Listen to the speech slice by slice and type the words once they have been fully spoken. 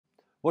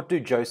What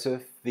do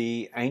Joseph,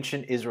 the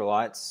ancient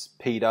Israelites,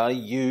 Peter,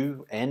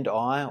 you, and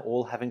I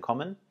all have in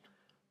common?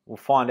 We'll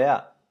find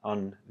out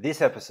on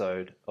this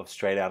episode of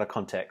Straight Outta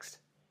Context.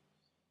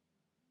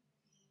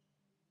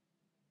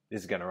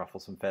 This is going to ruffle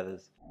some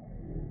feathers.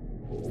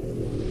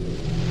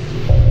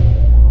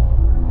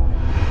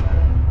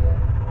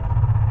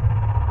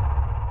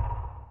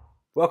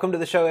 Welcome to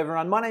the show,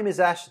 everyone. My name is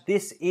Ash.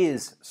 This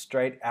is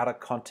Straight Outta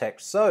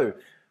Context. So,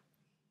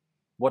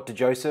 what do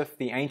Joseph,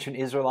 the ancient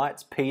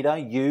Israelites, Peter,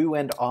 you,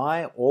 and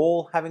I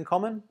all have in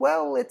common?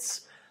 Well,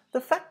 it's the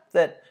fact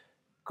that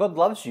God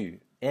loves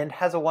you and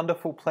has a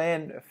wonderful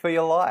plan for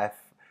your life.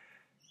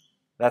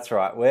 That's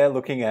right, we're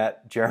looking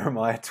at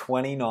Jeremiah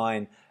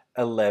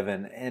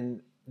 29:11,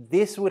 and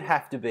this would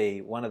have to be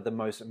one of the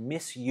most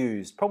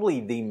misused, probably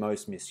the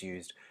most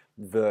misused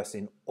verse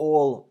in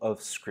all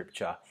of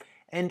Scripture.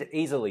 And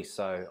easily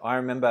so. I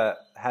remember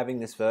having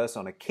this verse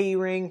on a key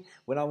ring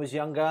when I was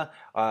younger.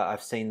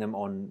 I've seen them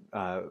on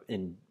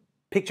in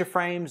picture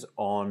frames,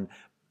 on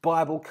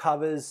Bible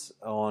covers,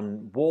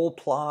 on wall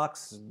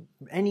plaques,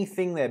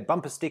 anything there,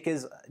 bumper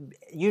stickers,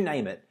 you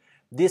name it.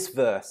 This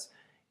verse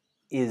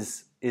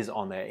is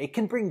on there. It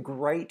can bring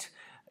great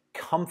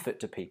comfort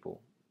to people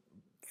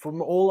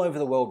from all over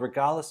the world,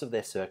 regardless of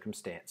their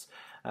circumstance.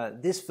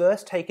 This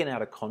verse taken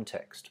out of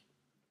context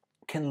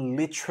can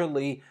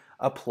literally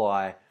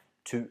apply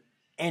to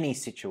any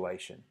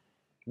situation.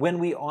 When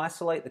we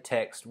isolate the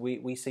text,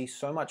 we see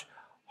so much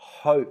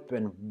hope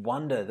and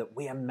wonder that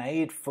we are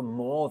made for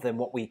more than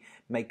what we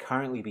may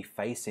currently be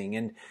facing.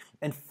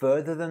 And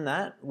further than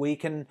that, we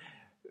can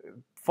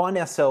find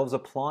ourselves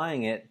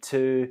applying it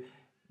to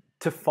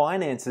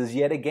finances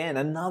yet again.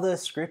 Another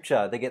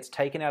scripture that gets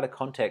taken out of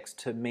context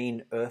to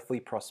mean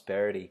earthly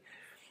prosperity.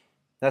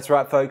 That's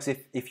right, folks.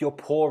 If you're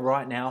poor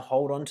right now,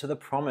 hold on to the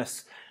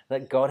promise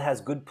that God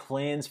has good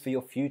plans for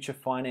your future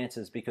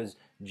finances, because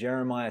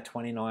Jeremiah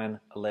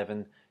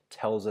 29:11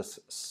 tells us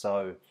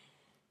so.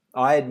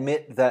 I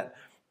admit that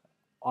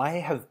I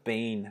have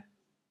been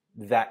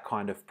that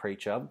kind of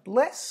preacher,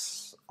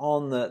 less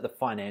on the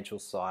financial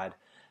side,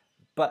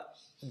 but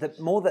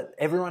more that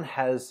everyone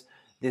has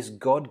this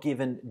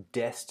God-given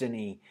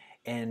destiny,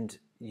 and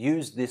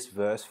use this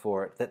verse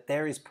for it, that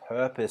there is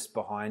purpose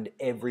behind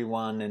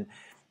everyone, and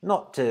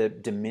not to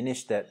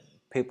diminish that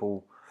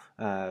people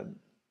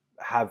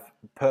have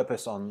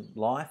purpose on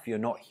life. You're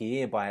not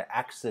here by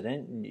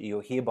accident,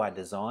 you're here by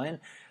design.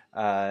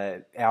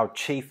 Our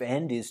chief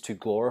end is to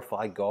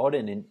glorify God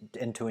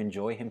and to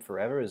enjoy Him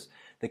forever, as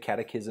the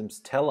catechisms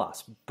tell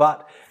us.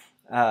 But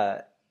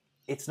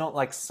it's not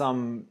like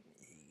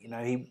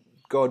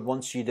God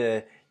wants you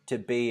to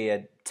be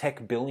a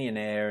tech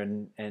billionaire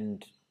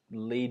and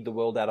lead the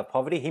world out of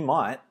poverty. He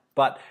might,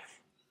 but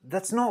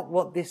that's not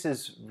what this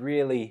is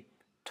really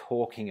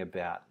talking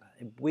about.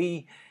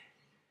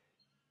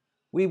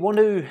 We want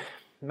to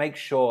make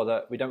sure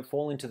that we don't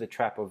fall into the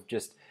trap of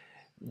just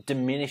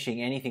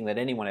diminishing anything that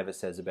anyone ever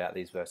says about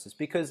these verses,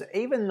 because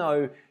even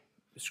though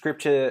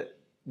Scripture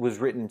was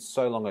written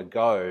so long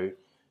ago,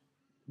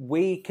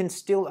 we can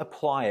still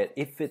apply it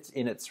if it's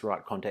in its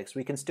right context.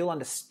 We can still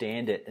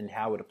understand it and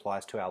how it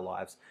applies to our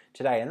lives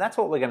today. And that's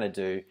what we're going to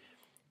do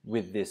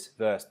with this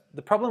verse.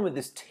 The problem with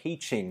this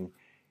teaching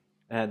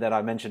that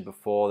I mentioned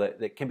before,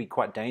 that can be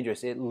quite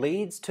dangerous, it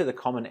leads to the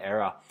common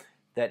error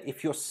that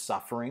if you're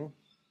suffering,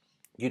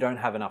 you don't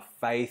have enough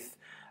faith.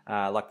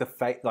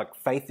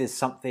 Faith is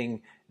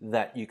something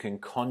that you can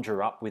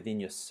conjure up within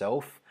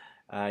yourself.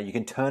 You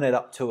can turn it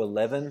up to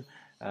 11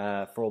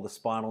 for all the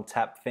Spinal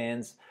Tap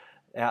fans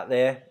out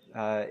there.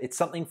 It's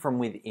something from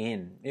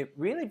within. It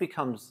really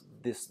becomes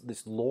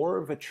this law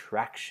of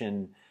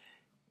attraction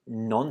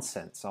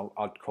nonsense,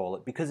 I'd call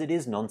it, because it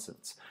is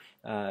nonsense.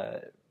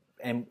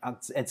 And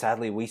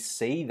sadly, we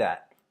see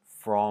that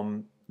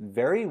from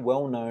very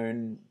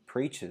well-known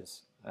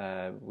preachers.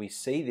 We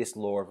see this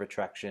law of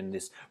attraction,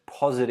 this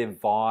positive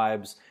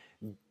vibes,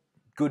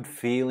 good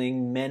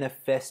feeling,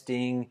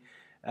 manifesting,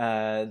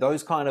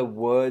 those kind of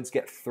words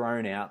get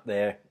thrown out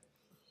there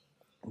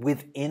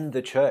within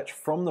the church,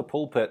 from the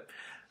pulpit.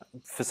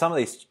 For some of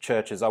these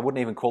churches, I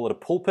wouldn't even call it a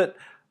pulpit,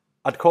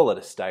 I'd call it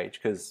a stage,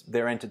 because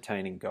they're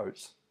entertaining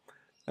goats.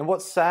 And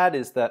what's sad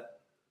is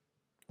that,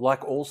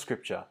 like all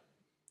Scripture,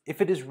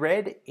 if it is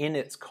read in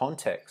its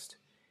context,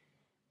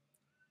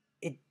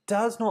 it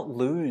does not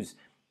lose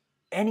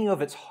any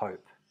of its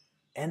hope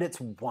and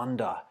its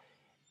wonder,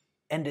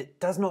 and it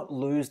does not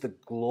lose the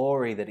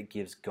glory that it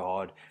gives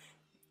God.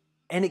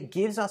 And it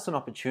gives us an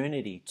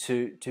opportunity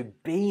to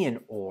be in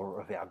awe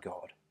of our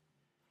God.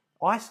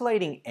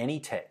 Isolating any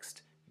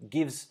text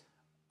gives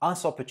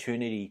us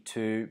opportunity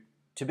to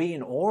be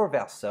in awe of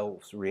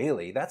ourselves,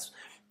 really. That's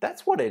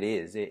what it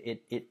is.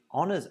 It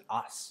honors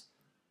us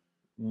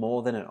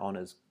more than it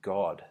honors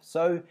God.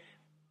 So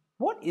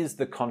what is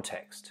the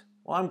context?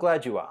 Well, I'm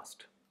glad you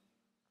asked.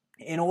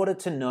 In order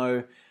to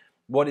know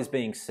what is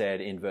being said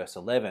in verse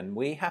 11,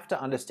 we have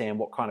to understand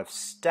what kind of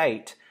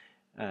state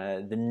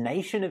the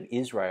nation of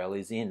Israel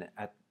is in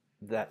at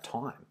that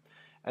time.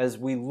 As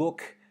we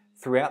look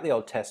throughout the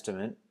Old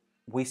Testament,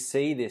 we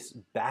see this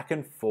back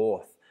and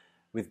forth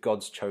with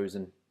God's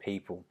chosen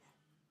people.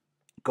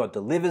 God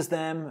delivers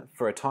them.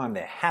 For a time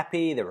they're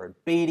happy, they're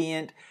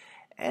obedient,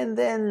 and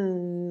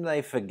then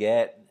they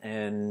forget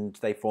and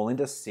they fall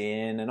into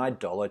sin and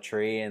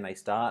idolatry, and they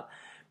start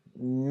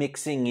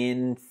mixing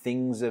in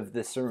things of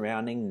the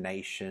surrounding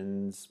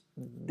nations.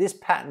 This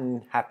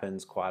pattern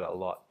happens quite a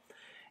lot.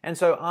 And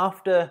so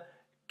after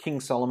King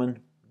Solomon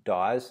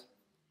dies,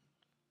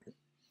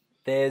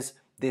 there's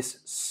this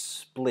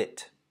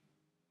split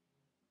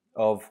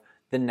of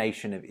the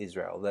nation of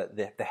Israel.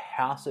 The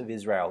house of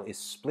Israel is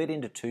split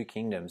into two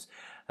kingdoms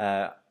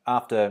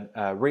after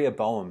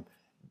Rehoboam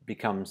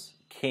becomes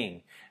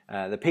king.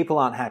 The people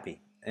aren't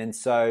happy, and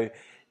so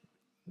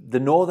the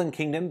northern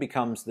kingdom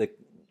becomes the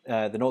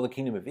northern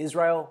kingdom of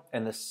Israel,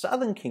 and the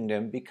southern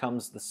kingdom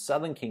becomes the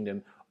southern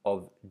kingdom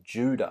of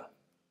Judah.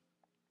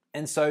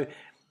 And so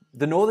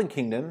the northern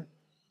kingdom,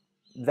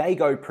 they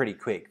go pretty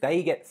quick.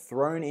 They get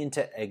thrown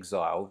into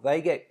exile.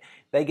 They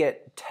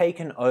get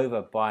taken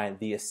over by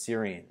the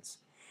Assyrians.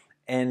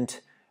 And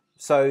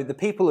so the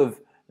people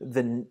of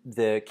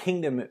the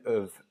kingdom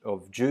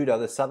of Judah,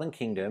 the southern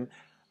kingdom,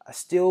 are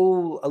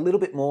still a little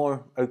bit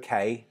more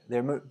okay.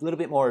 They're a little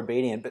bit more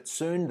obedient, but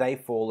soon they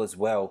fall as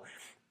well.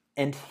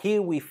 And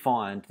here we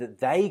find that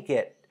they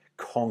get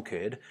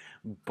conquered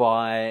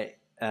by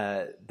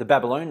the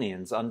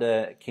Babylonians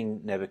under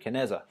King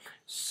Nebuchadnezzar.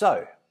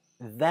 So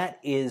that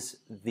is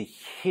the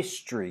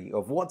history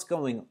of what's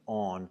going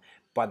on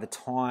by the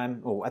time,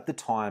 or at the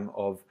time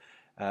of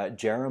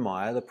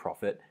Jeremiah the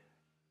prophet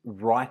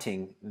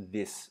writing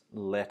this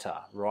letter,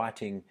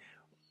 writing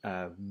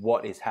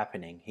what is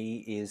happening. He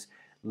is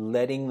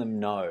letting them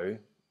know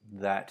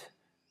that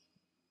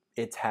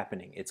it's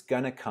happening, it's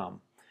going to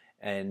come.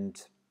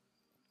 And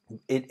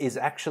it is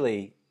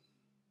actually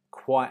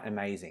quite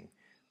amazing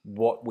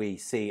what we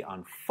see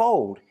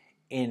unfold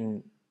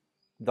in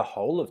the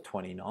whole of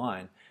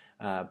 29,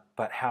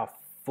 but how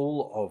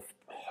full of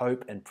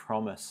hope and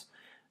promise,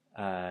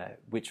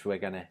 which we're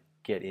going to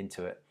get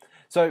into it.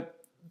 So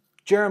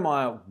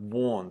Jeremiah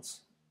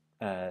warns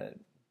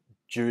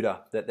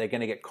Judah that they're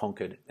going to get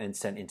conquered and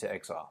sent into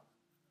exile.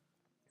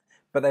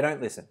 But they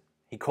don't listen.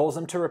 He calls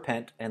them to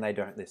repent, and they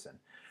don't listen.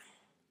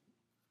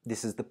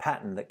 This is the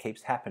pattern that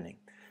keeps happening.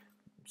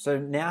 So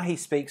now he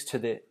speaks to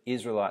the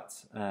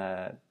Israelites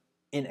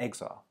in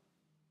exile.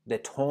 They're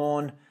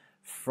torn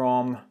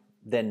from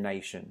their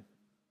nation,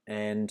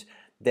 and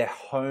their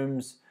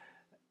homes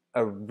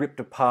are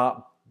ripped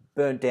apart,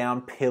 burnt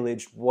down,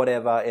 pillaged,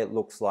 whatever it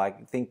looks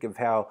like. Think of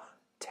how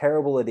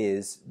terrible it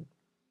is.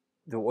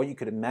 What you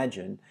could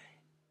imagine,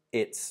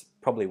 it's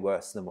probably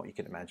worse than what you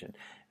could imagine.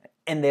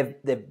 And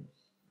they've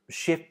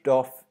shipped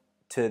off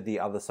to the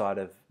other side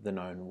of the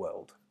known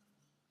world.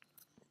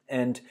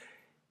 And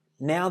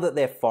now that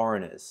they're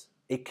foreigners,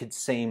 it could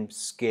seem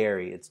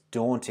scary. It's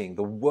daunting.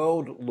 The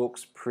world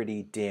looks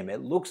pretty dim.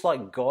 It looks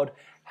like God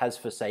has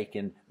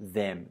forsaken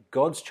them.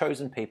 God's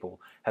chosen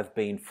people have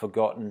been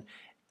forgotten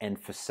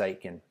and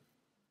forsaken.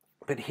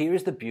 But here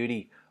is the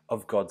beauty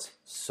of God's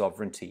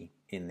sovereignty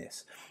in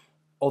this.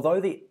 Although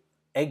the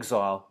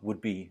exile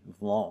would be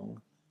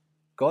long,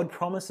 God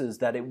promises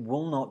that it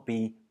will not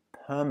be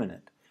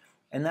permanent.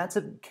 And that's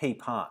a key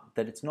part,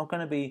 that it's not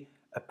going to be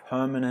a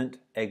permanent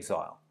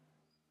exile.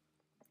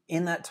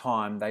 In that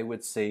time, they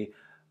would see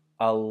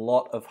a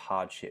lot of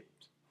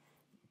hardships.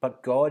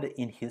 But God,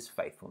 in his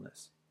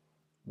faithfulness,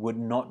 would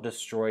not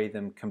destroy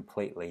them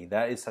completely.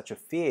 That is such a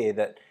fear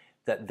that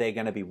they're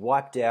going to be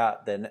wiped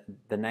out,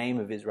 the name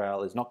of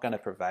Israel is not going to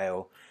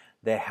prevail,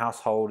 their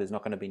household is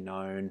not going to be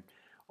known,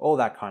 all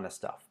that kind of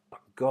stuff.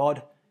 But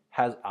God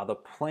has other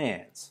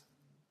plans.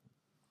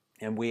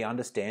 And we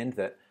understand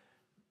that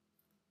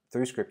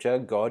through Scripture,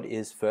 God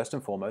is first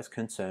and foremost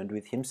concerned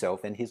with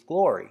himself and his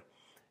glory.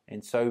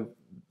 And so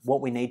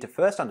what we need to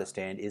first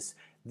understand is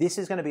this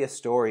is going to be a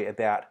story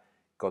about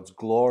God's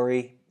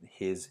glory,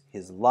 his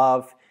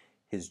love,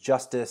 his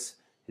justice,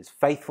 his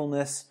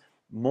faithfulness,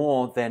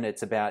 more than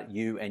it's about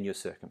you and your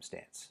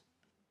circumstance.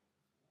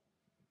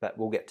 But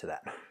we'll get to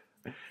that.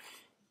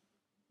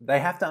 They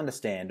have to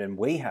understand, and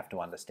we have to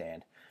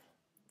understand,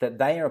 that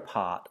they are a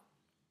part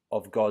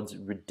of God's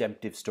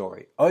redemptive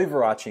story,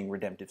 overarching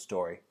redemptive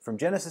story. From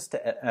Genesis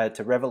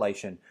to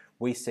Revelation,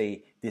 we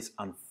see this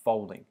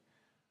unfolding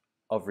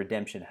of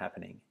redemption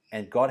happening,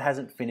 and God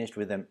hasn't finished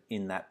with them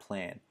in that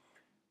plan.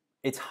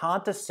 It's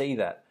hard to see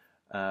that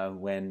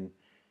when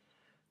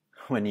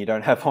you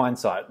don't have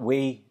hindsight.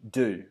 We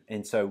do,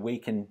 and so we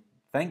can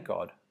thank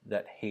God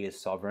that he is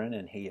sovereign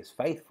and he is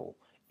faithful,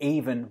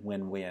 even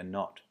when we are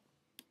not.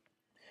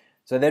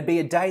 So there'd be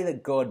a day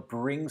that God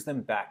brings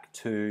them back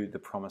to the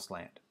promised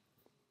land.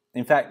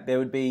 In fact, there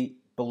would be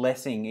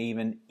blessing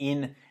even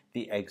in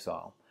the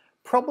exile.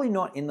 Probably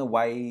not in the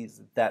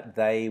ways that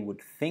they would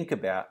think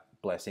about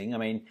blessing. I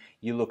mean,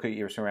 you look at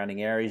your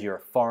surrounding areas, you're a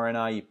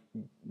foreigner, you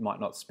might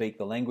not speak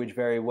the language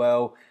very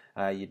well,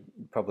 you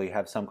probably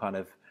have some kind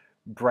of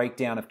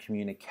breakdown of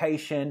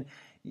communication,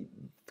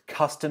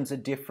 customs are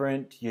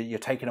different, you're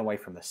taken away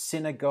from the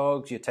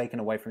synagogues, you're taken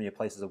away from your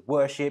places of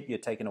worship, you're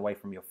taken away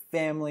from your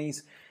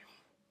families.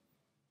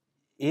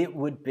 It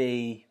would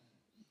be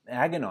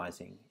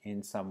agonizing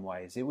in some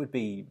ways. It would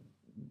be,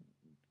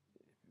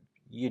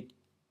 you'd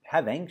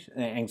have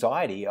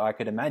anxiety, I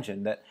could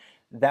imagine,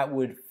 that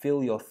would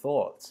fill your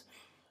thoughts.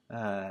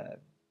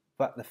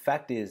 But the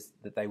fact is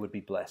that they would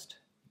be blessed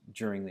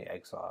during the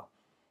exile.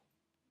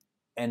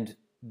 And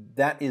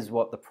that is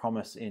what the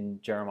promise in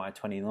Jeremiah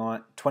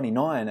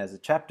 29 as a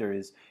chapter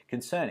is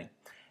concerning.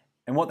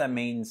 And what that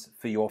means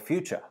for your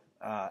future.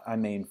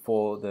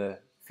 For the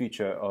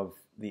future of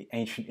the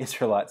ancient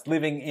Israelites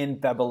living in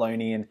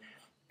Babylonian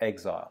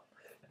exile.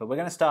 But we're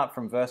going to start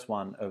from verse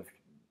 1 of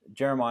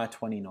Jeremiah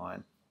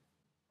 29.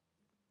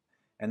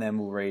 And then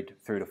we'll read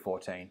through to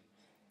 14.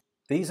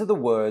 These are the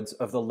words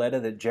of the letter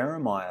that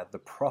Jeremiah the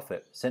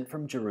prophet sent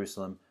from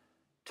Jerusalem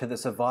to the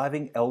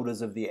surviving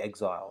elders of the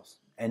exiles,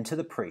 and to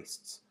the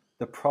priests,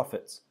 the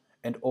prophets,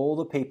 and all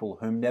the people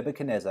whom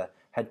Nebuchadnezzar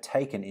had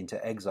taken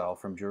into exile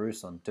from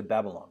Jerusalem to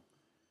Babylon.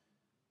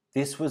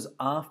 This was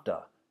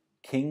after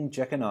King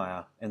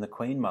Jeconiah and the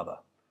queen mother,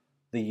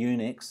 the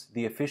eunuchs,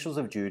 the officials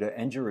of Judah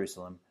and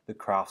Jerusalem, the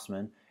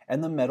craftsmen,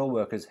 and the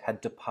metalworkers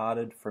had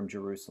departed from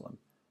Jerusalem.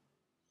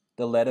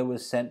 The letter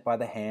was sent by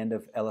the hand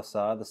of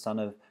Elasah the son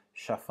of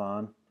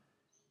Shaphan,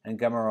 and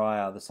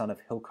Gemariah the son of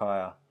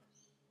Hilkiah,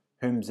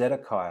 whom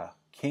Zedekiah,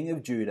 king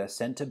of Judah,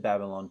 sent to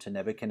Babylon to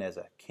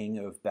Nebuchadnezzar, king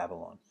of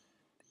Babylon.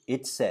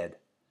 It said,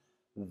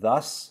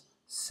 "Thus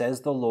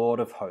says the Lord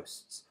of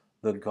hosts,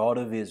 the God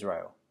of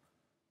Israel,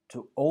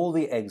 to all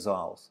the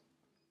exiles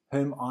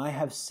whom I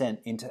have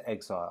sent into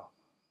exile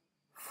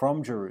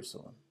from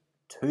Jerusalem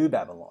to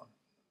Babylon,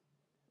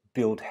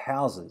 build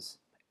houses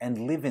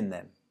and live in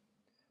them,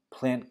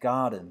 plant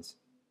gardens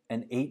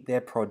and eat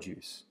their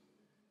produce.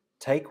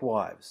 Take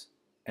wives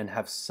and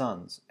have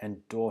sons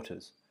and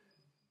daughters.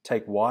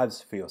 Take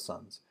wives for your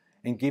sons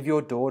and give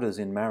your daughters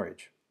in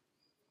marriage,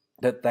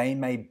 that they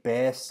may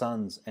bear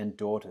sons and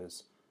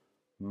daughters.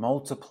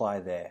 Multiply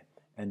there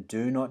and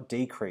do not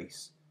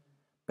decrease,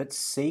 but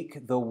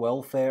seek the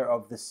welfare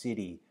of the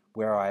city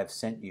where I have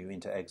sent you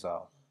into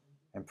exile,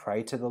 and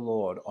pray to the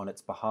Lord on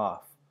its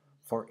behalf,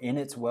 for in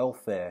its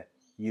welfare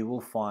you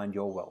will find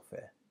your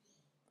welfare.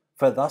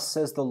 For thus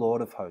says the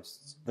Lord of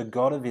hosts, the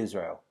God of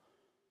Israel,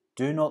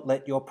 do not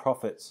let your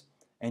prophets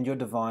and your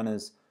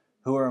diviners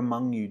who are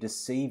among you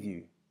deceive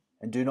you,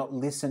 and do not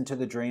listen to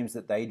the dreams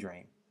that they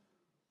dream.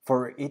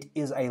 For it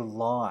is a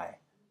lie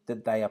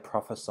that they are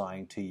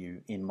prophesying to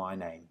you in my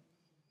name.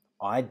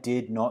 I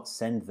did not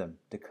send them,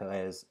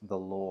 declares the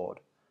Lord.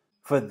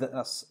 For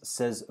thus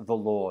says the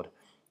Lord,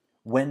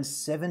 when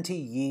 70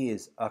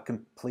 years are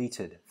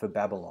completed for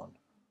Babylon,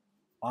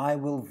 I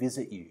will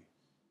visit you,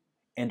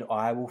 and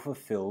I will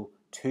fulfill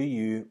to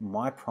you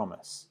my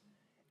promise,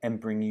 and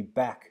bring you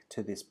back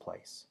to this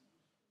place.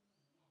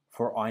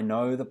 For I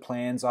know the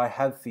plans I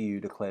have for you,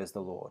 declares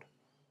the Lord,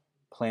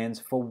 plans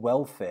for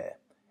welfare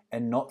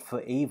and not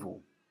for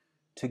evil,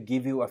 to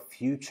give you a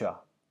future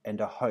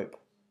and a hope.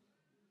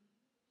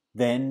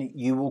 Then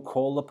you will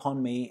call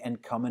upon me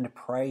and come and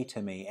pray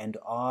to me, and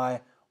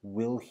I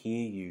will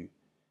hear you.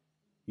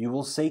 You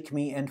will seek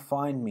me and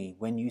find me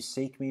when you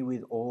seek me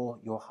with all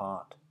your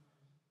heart.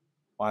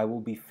 I will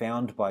be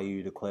found by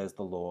you, declares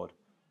the Lord,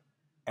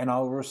 and I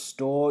will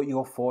restore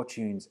your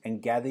fortunes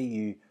and gather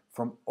you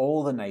from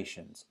all the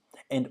nations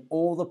and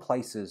all the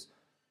places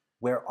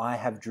where I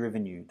have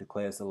driven you,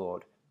 declares the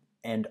Lord,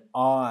 and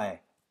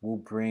I will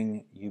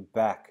bring you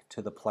back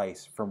to the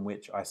place from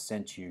which I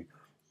sent you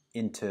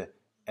into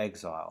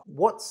exile.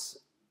 What's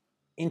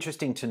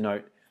interesting to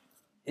note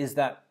is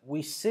that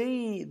we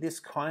see this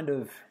kind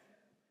of,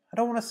 I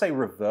don't want to say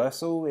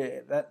reversal,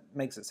 that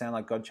makes it sound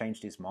like God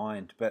changed his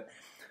mind, but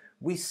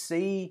we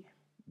see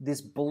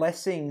this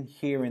blessing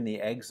here in the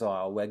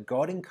exile where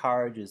God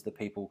encourages the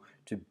people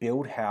to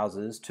build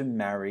houses, to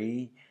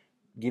marry,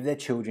 give their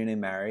children in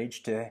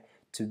marriage,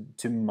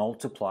 to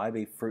multiply,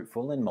 be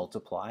fruitful and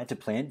multiply, to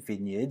plant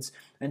vineyards,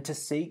 and to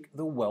seek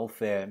the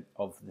welfare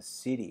of the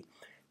city.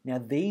 Now,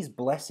 these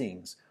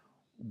blessings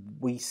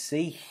we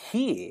see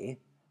here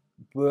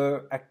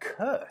were a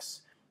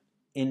curse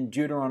in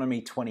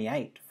Deuteronomy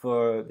 28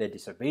 for their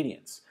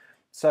disobedience.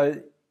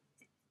 So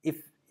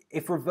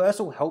if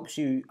reversal helps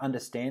you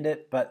understand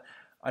it, but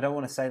I don't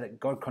want to say that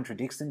God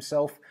contradicts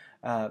himself,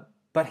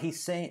 but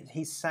he's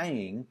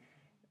saying,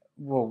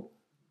 well,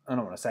 I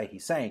don't want to say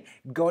he's saying,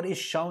 God is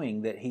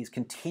showing that he's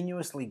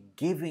continuously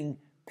giving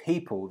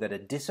people that are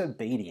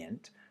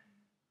disobedient,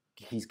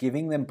 he's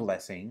giving them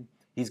blessing,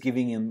 he's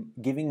giving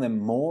them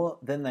more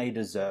than they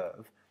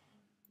deserve.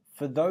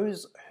 For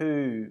those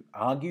who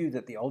argue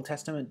that the Old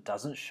Testament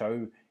doesn't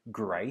show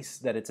grace,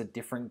 that it's a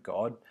different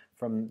God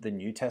from the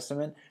New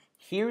Testament,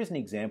 here is an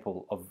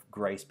example of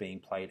grace being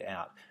played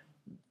out.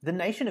 The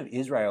nation of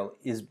Israel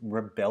is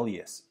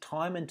rebellious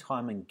time and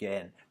time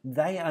again.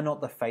 They are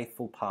not the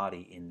faithful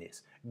party in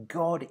this.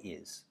 God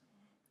is.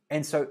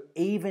 And so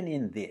even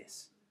in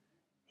this,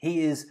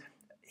 he is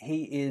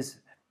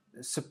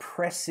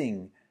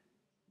suppressing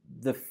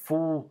the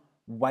full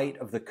weight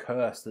of the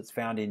curse that's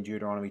found in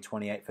Deuteronomy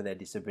 28 for their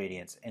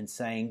disobedience, and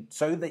saying,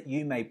 so that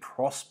you may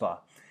prosper,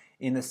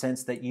 in the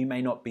sense that you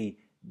may not be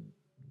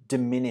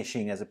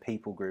diminishing as a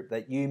people group,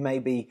 that you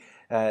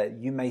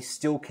may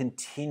still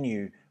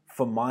continue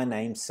for my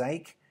name's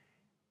sake.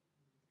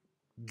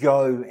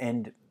 Go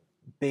and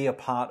be a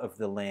part of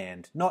the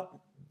land,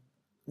 not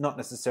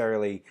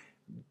necessarily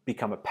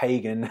become a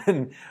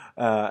pagan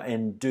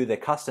and do their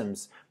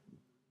customs,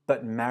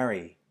 but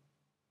marry,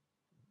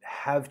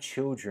 have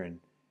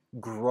children,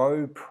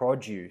 grow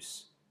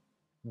produce,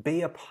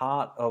 be a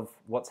part of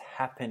what's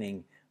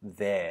happening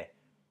there.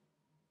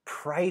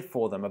 Pray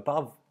for them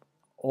above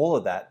all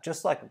of that,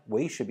 just like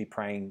we should be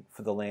praying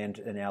for the land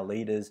and our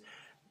leaders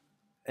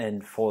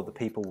and for the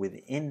people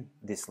within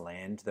this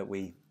land that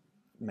we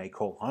may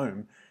call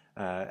home,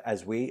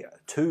 as we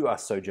too are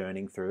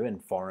sojourning through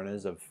and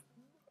foreigners of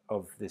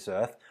this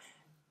earth.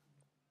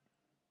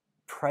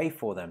 Pray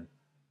for them,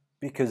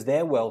 because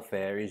their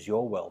welfare is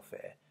your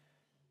welfare.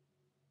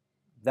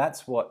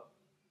 That's what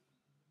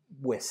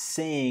we're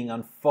seeing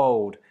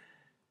unfold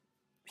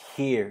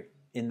here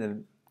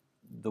in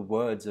the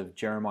words of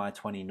Jeremiah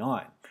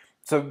 29.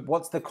 So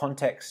what's the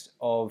context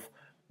of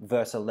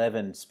verse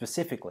 11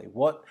 specifically?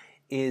 What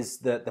is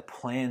the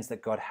plans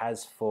that God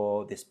has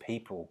for this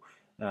people?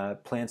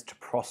 Plans to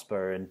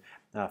prosper and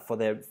for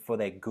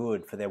their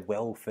good, for their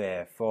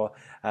welfare, for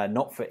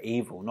not for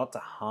evil, not to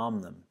harm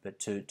them, but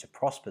to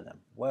prosper them.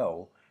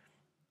 Well,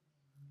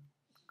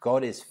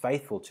 God is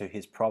faithful to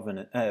his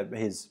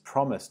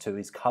promise to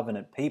his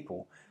covenant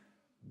people,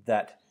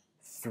 that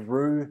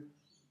through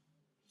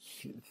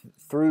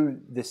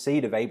the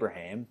seed of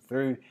Abraham,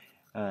 through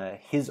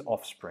his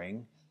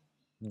offspring,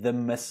 the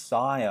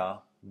Messiah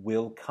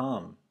will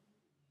come.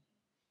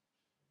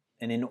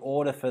 And in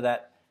order for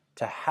that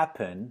to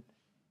happen,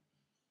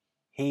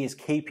 he is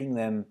keeping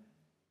them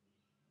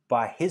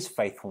by his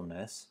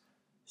faithfulness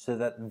so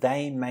that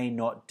they may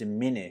not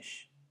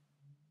diminish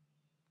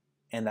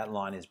and that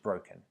line is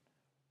broken.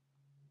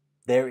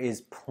 There is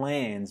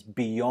plans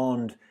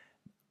beyond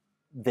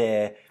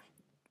their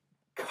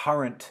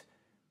current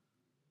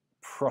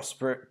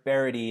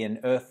prosperity and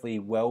earthly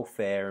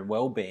welfare and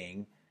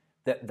well-being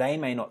that they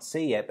may not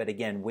see yet, but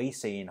again, we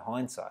see in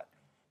hindsight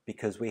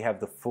because we have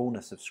the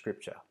fullness of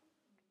Scripture.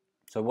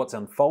 So what's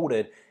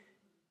unfolded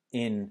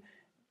in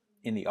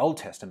the Old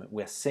Testament,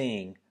 we're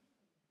seeing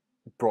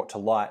brought to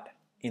light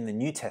in the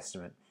New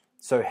Testament.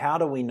 So how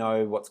do we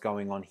know what's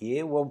going on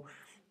here? Well,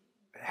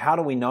 how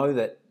do we know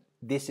that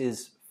this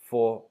is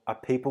for a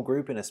people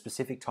group in a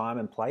specific time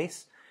and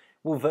place?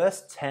 Well,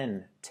 verse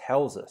 10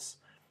 tells us,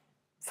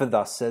 "For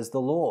thus says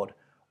the Lord,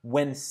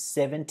 when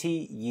 70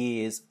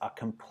 years are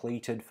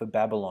completed for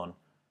Babylon,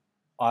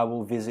 I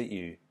will visit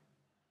you,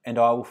 and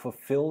I will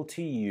fulfill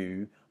to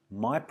you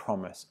my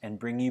promise and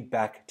bring you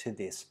back to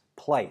this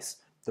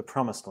place," the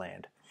promised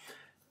land.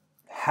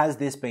 Has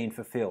this been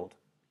fulfilled?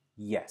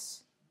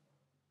 Yes.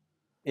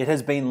 It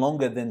has been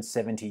longer than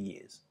 70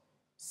 years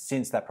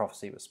since that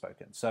prophecy was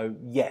spoken. So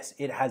yes,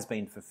 it has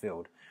been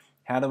fulfilled.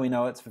 How do we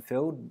know it's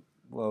fulfilled?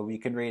 Well, you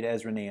can read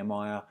Ezra and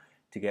Nehemiah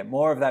to get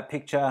more of that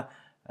picture,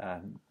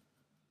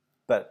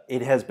 but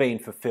it has been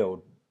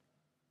fulfilled.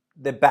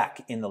 They're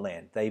back in the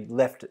land. They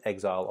left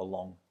exile a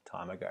long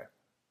time ago.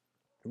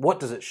 What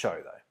does it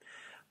show though?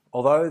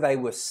 Although they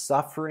were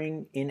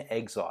suffering in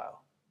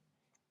exile,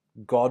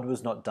 God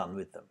was not done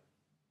with them.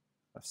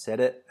 I've said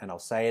it and I'll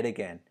say it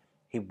again.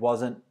 He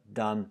wasn't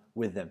done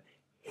with them.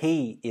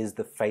 He is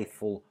the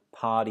faithful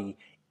party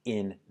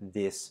in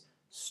this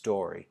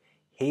story.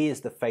 He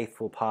is the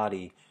faithful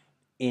party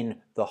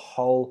in the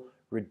whole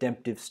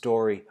redemptive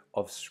story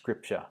of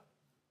Scripture,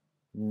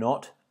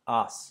 not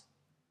us.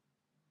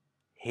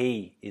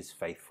 He is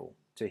faithful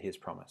to his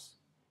promise.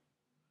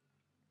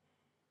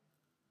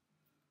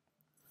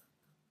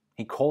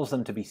 He calls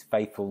them to be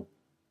faithful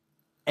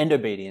and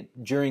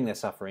obedient during their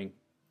suffering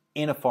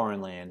in a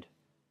foreign land,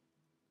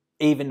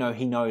 even though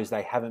he knows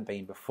they haven't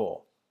been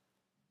before.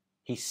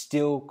 He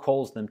still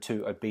calls them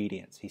to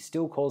obedience. He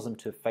still calls them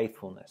to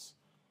faithfulness.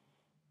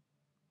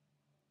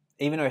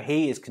 Even though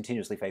he is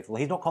continuously faithful,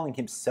 he's not calling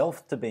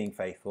himself to being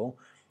faithful.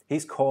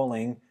 He's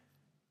calling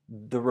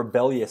the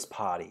rebellious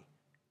party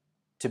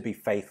to be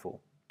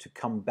faithful, to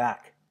come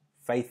back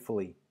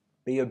faithfully,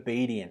 be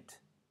obedient.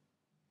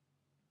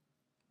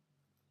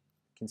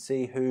 Can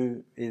see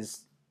who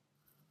is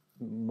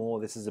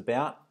more this is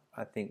about?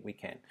 I think we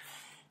can.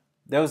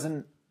 There was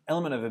an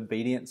element of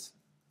obedience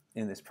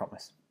in this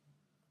promise.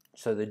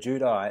 So the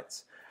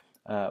Judahites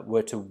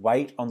were to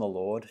wait on the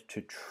Lord,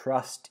 to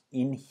trust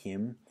in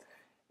him,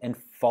 and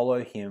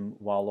follow him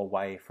while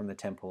away from the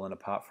temple and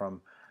apart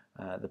from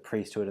the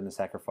priesthood and the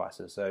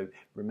sacrifices. So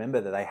remember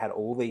that they had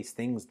all these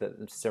things,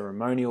 the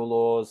ceremonial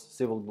laws,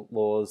 civil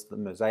laws, the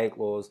Mosaic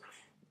laws.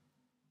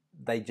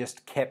 They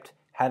just kept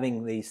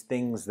having these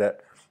things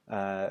that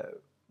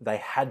they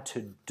had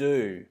to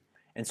do.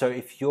 And so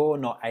if you're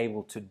not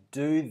able to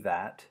do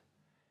that,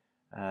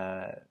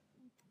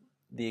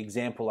 the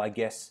example, I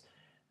guess,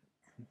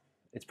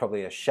 it's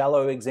probably a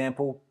shallow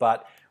example,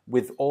 but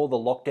with all the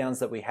lockdowns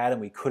that we had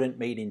and we couldn't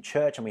meet in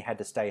church and we had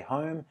to stay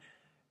home,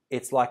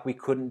 it's like we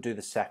couldn't do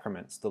the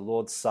sacraments, the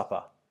Lord's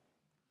Supper,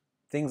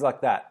 things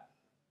like that.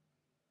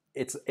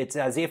 It's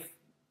as if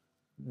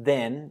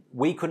then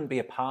we couldn't be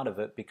a part of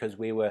it because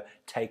we were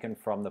taken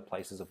from the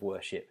places of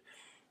worship.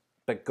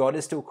 But God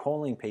is still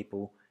calling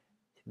people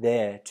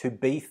there to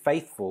be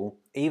faithful,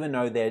 even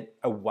though they're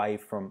away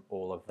from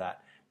all of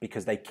that,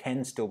 because they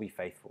can still be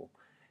faithful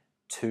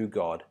to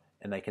God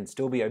and they can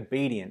still be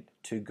obedient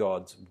to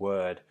God's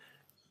word,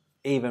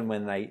 even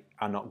when they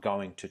are not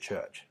going to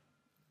church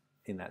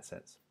in that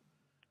sense.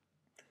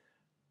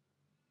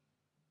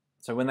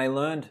 So when they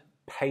learned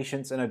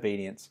patience and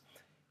obedience,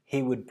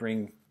 he would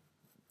bring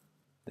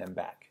them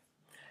back.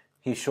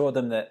 He assured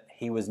them that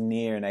he was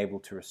near and able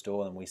to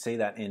restore them. We see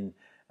that in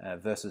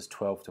verses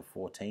 12 to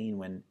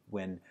 14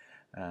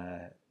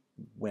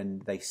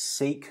 when they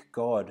seek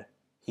God,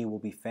 he will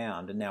be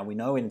found. And now we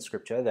know in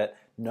Scripture that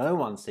no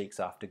one seeks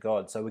after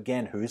God. So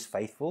again, who's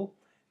faithful?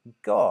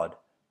 God.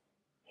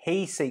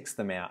 He seeks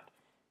them out.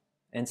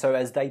 And so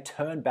as they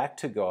turn back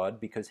to God,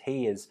 because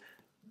he is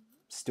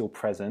still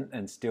present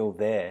and still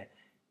there,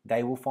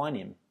 they will find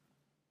him.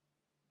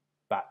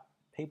 But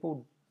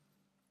people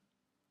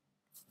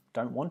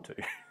don't want to.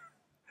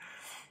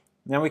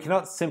 Now we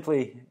cannot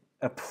simply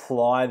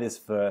apply this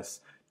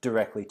verse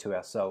directly to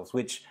ourselves,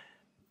 which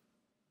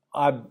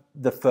I'm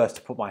the first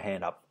to put my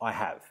hand up. I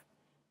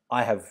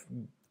have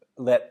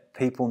let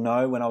people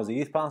know when I was a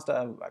youth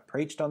pastor, I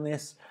preached on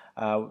this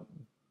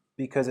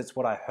because it's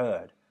what I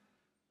heard.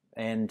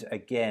 And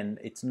again,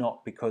 it's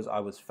not because I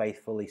was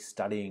faithfully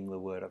studying the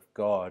Word of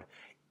God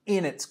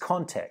in its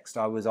context.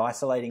 I was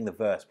isolating the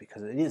verse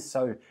because it is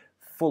so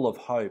full of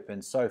hope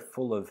and so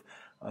full of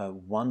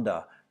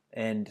wonder.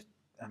 And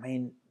I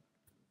mean,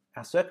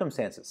 our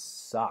circumstances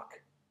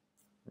suck,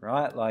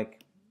 right?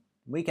 Like,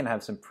 we can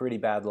have some pretty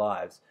bad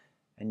lives,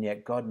 and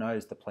yet God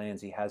knows the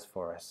plans he has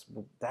for us.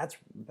 Well, that's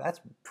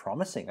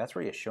promising. That's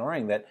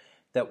reassuring that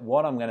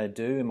what I'm going to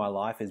do in my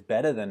life is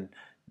better than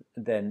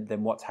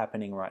what's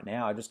happening right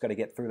now. I just got to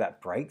get through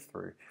that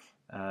breakthrough.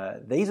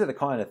 These are the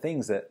kind of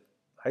things that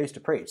I used to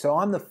preach. So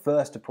I'm the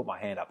first to put my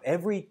hand up.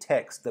 Every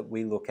text that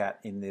we look at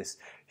in this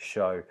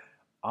show,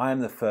 I am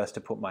the first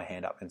to put my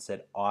hand up and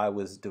said, I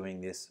was doing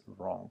this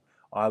wrong.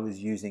 I was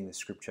using the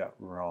scripture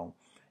wrong.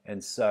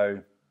 And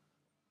so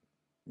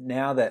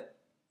now that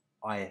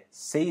I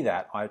see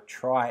that, I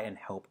try and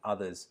help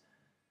others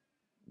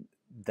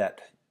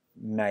that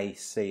may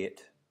see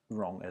it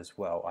wrong as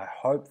well. I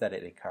hope that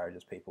it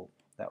encourages people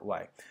that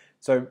way.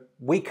 So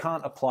we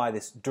can't apply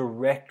this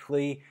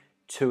directly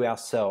to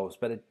ourselves,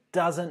 but it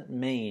doesn't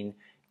mean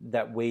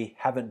that we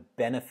haven't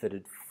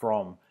benefited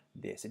from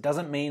this. It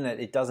doesn't mean that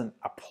it doesn't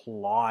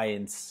apply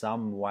in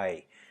some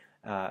way.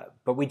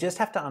 But we just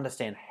have to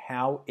understand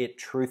how it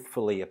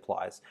truthfully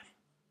applies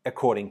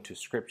according to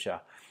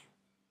Scripture.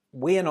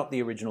 We are not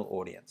the original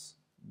audience.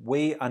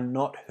 We are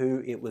not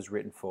who it was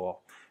written for.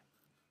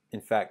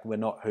 In fact, we're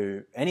not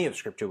who any of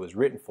Scripture was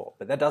written for.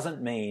 But that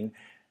doesn't mean,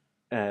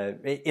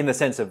 in the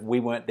sense of we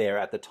weren't there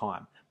at the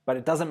time, but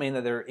it doesn't mean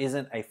that there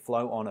isn't a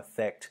flow-on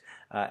effect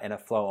and a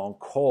flow-on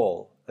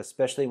call,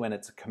 especially when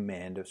it's a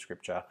command of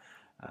Scripture,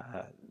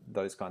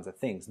 those kinds of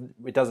things.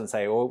 It doesn't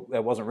say, oh,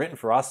 it wasn't written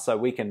for us, so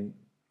we can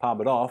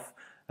palm it off.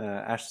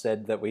 Ash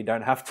said that we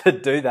don't have to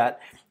do that.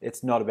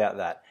 It's not about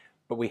that.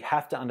 But we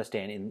have to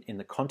understand in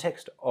the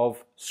context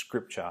of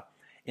Scripture,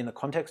 in the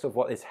context of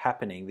what is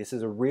happening, this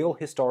is a real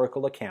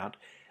historical account,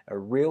 a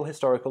real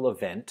historical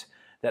event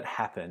that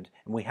happened,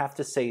 and we have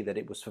to see that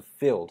it was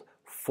fulfilled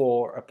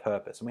for a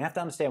purpose. And we have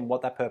to understand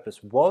what that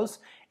purpose was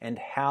and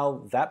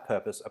how that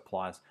purpose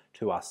applies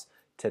to us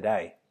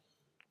today.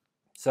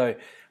 So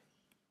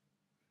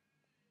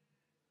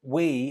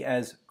we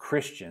as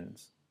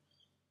Christians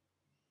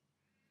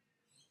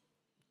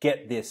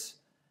get this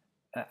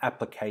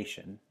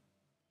application,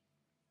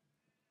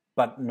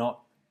 but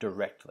not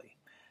directly.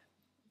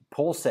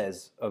 Paul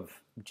says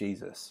of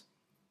Jesus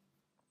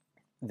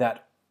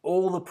that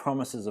all the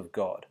promises of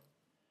God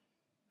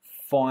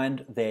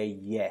find their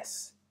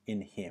yes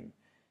in him.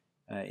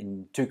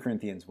 In 2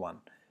 Corinthians 1,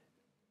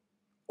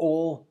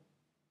 all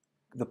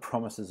the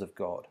promises of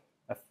God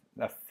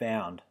are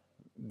found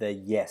their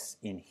yes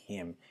in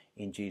him,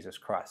 in Jesus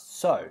Christ.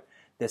 So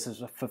this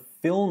is a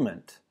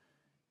fulfillment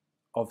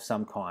of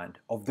some kind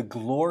of the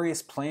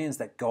glorious plans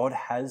that God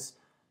has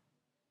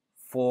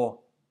for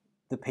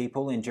the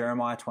people in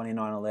Jeremiah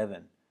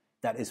 29:11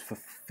 that is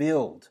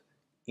fulfilled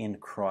in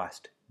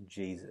Christ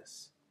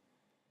Jesus.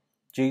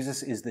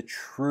 Jesus is the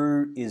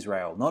true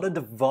Israel, not a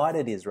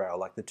divided Israel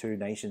like the two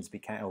nations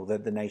became, or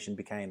the nation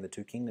became, the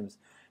two kingdoms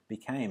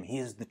became. He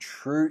is the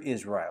true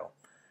Israel,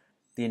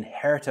 the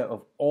inheritor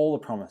of all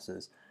the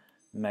promises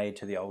made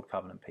to the old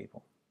covenant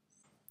people.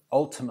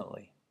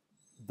 Ultimately,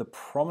 the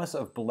promise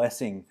of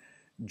blessing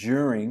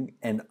during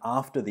and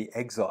after the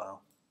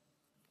exile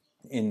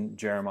in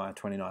Jeremiah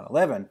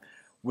 29:11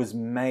 was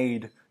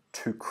made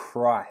to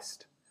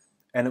Christ,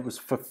 and it was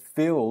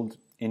fulfilled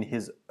in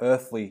his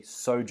earthly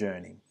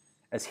sojourning,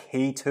 as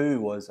he too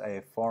was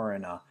a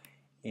foreigner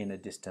in a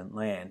distant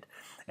land,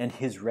 and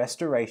his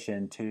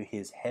restoration to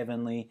his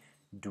heavenly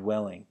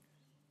dwelling.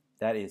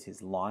 That is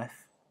his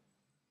life,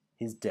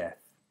 his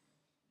death,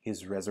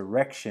 his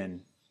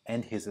resurrection,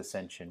 and his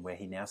ascension, where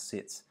he now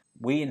sits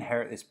We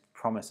inherit this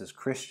promise as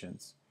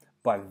Christians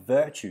by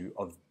virtue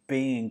of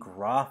being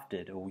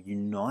grafted or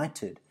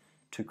united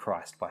to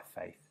Christ by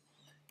faith.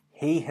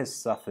 He has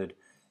suffered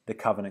the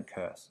covenant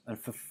curse and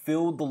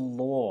fulfilled the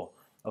law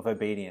of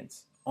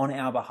obedience on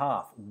our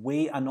behalf.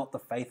 We are not the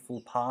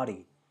faithful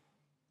party.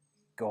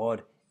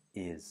 God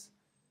is.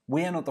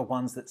 We are not the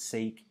ones that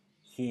seek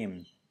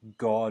him.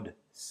 God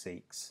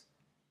seeks.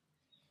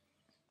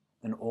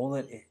 And all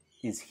that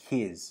is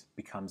his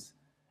becomes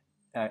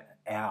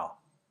ours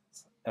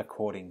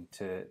according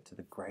to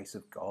the grace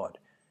of God.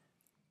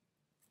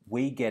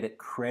 We get it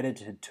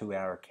credited to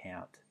our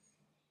account.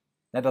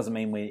 That doesn't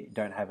mean we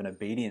don't have an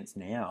obedience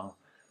now,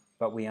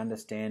 but we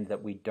understand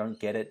that we don't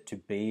get it to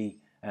be,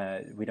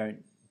 we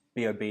don't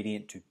be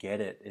obedient to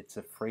get it. It's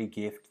a free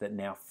gift that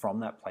now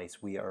from that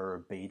place we are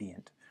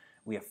obedient.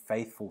 We are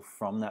faithful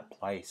from that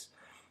place.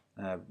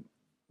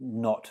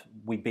 Not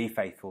we be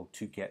faithful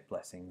to get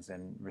blessings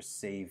and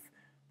receive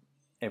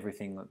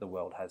everything that the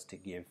world has to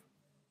give.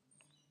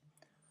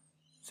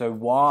 So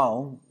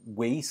while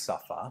we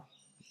suffer,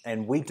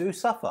 and we do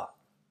suffer,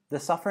 the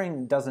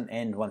suffering doesn't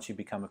end once you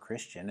become a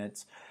Christian.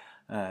 It's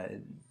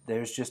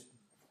there's just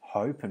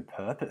hope and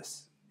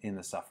purpose in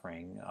the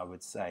suffering, I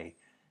would say,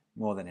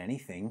 more than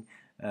anything.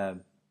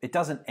 It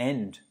doesn't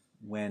end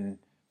when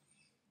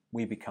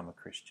we become a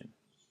Christian.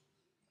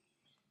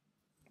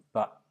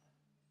 But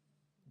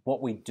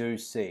what we do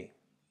see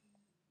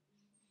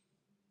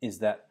is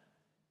that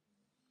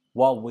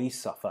while we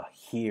suffer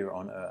here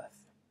on earth,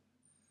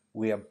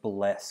 we are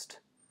blessed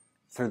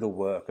through the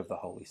work of the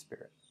Holy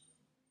Spirit.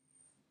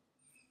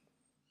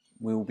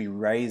 We will be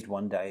raised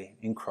one day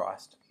in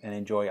Christ and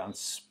enjoy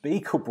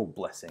unspeakable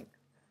blessing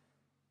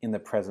in the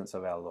presence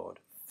of our Lord,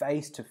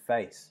 face to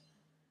face.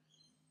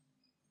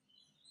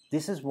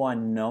 This is why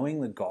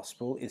knowing the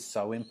gospel is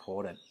so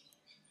important.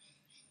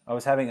 I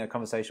was having a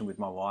conversation with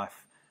my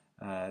wife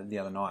the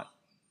other night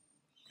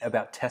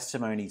about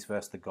testimonies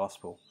versus the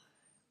gospel.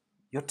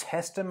 Your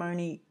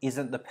testimony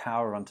isn't the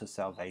power unto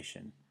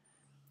salvation.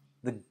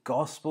 The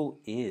gospel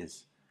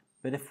is.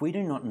 But if we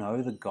do not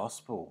know the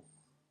gospel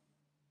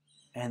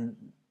and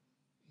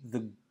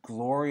the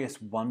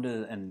glorious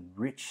wonder and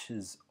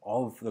riches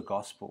of the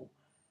gospel,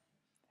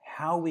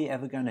 how are we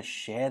ever going to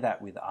share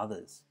that with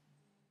others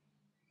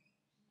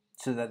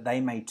so that they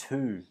may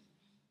too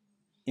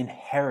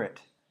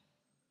inherit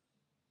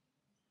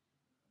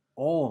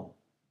all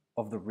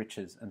of the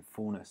riches and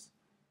fullness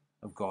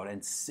of God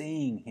and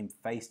seeing him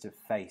face to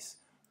face?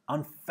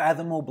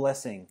 Unfathomable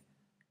blessing.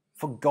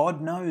 For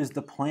God knows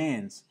the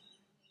plans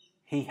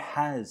he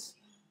has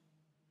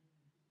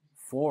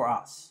for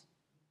us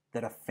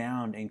that are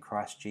found in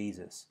Christ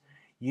Jesus.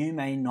 You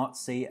may not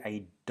see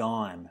a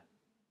dime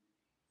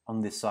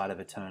on this side of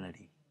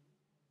eternity.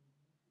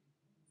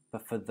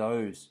 But for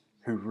those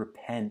who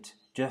repent,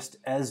 just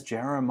as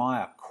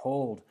Jeremiah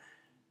called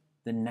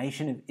the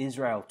nation of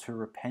Israel to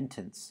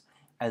repentance,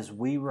 as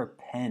we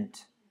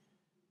repent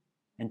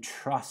and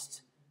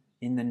trust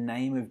in the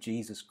name of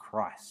Jesus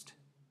Christ,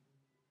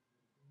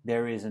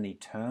 there is an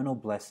eternal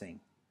blessing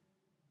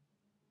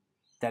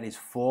that is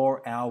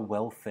for our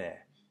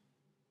welfare,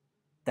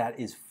 that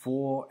is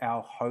for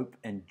our hope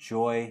and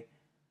joy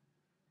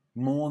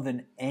more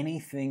than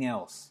anything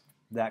else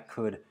that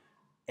could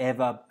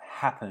ever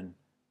happen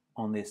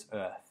on this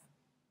earth.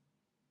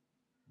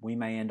 We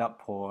may end up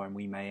poor and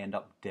we may end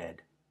up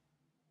dead.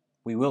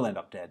 We will end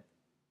up dead.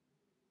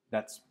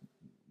 That's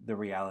the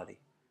reality.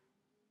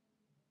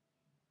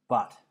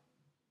 But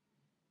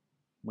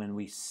when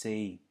we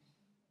see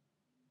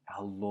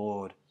our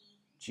Lord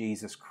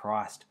Jesus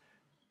Christ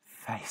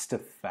face to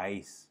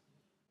face,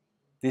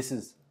 this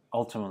is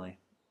ultimately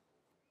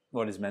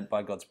what is meant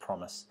by God's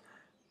promise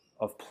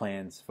of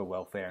plans for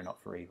welfare and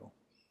not for evil.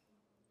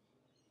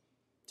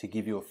 To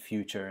give you a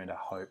future and a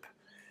hope.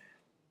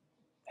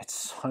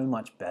 It's so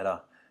much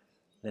better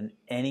than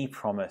any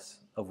promise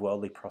of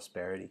worldly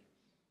prosperity.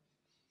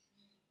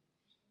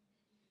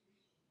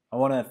 I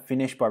want to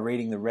finish by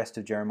reading the rest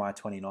of Jeremiah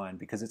 29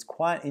 because it's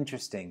quite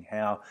interesting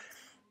how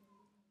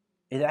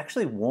it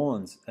actually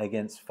warns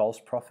against false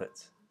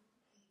prophets.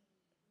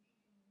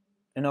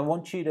 And I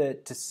want you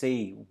to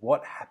see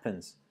what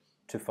happens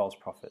to false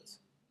prophets,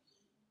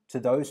 to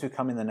those who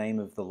come in the name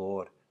of the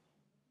Lord,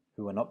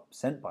 who are not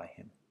sent by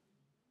him.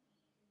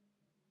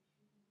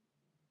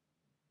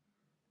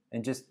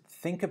 And just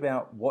think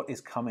about what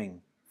is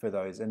coming for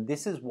those. And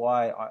this is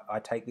why I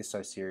take this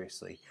so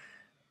seriously.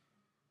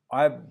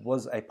 I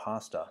was a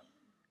pastor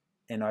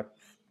and I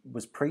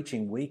was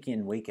preaching week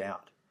in, week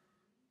out.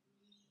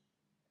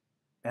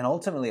 And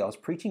ultimately I was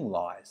preaching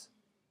lies.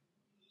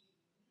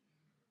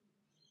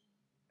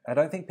 I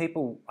don't think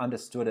people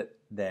understood it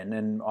then,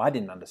 and I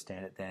didn't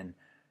understand it then,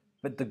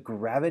 but the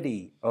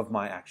gravity of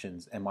my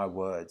actions and my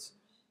words.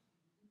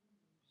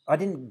 I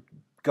didn't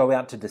go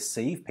out to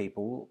deceive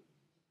people,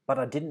 but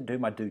I didn't do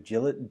my due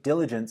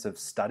diligence of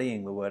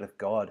studying the Word of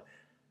God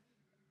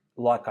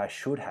like I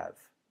should have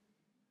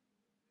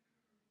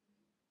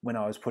when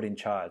I was put in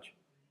charge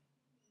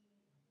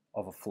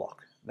of a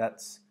flock.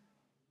 That's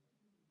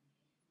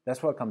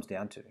what it comes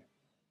down to.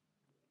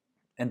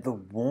 and the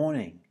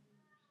warning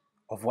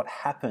of what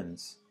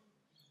happens,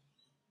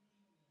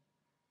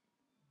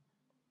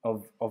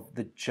 of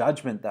the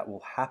judgment that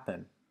will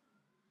happen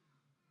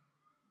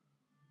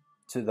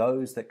to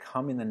those that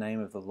come in the name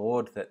of the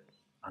Lord that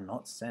are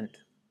not sent.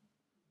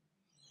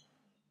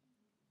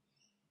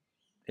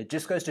 It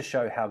just goes to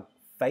show how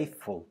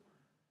faithful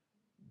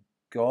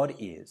God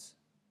is,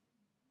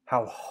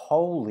 how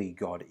holy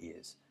God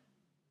is,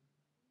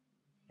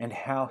 and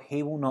how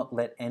He will not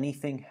let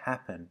anything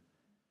happen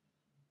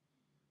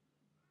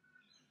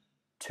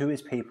to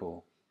His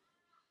people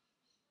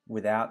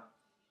without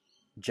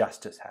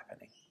justice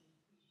happening.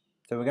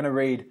 So we're going to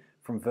read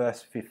from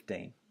verse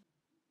 15.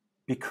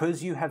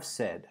 Because you have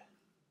said,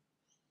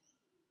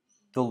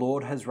 the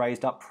Lord has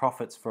raised up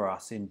prophets for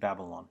us in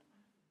Babylon.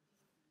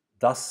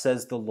 Thus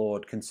says the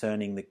Lord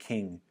concerning the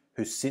king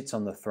who sits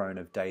on the throne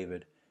of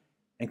David,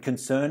 and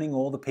concerning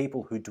all the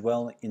people who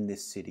dwell in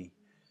this city,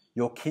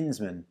 your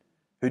kinsmen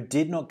who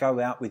did not go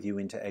out with you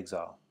into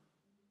exile.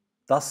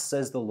 Thus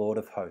says the Lord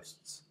of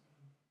hosts,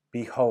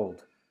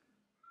 behold,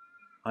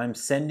 I am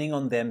sending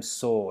on them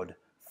sword,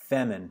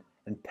 famine,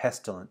 and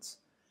pestilence,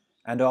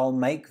 and I'll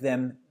make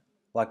them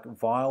like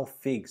vile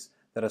figs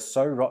that are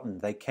so rotten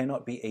they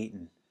cannot be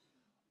eaten.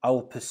 I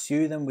will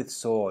pursue them with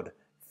sword,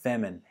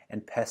 famine,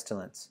 and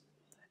pestilence,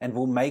 and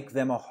will make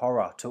them a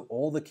horror to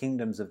all the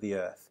kingdoms of the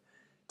earth,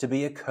 to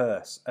be a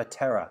curse, a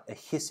terror, a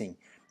hissing,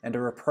 and a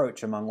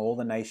reproach among all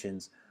the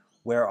nations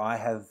where I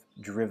have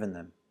driven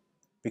them,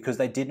 because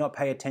they did not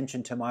pay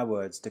attention to my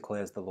words,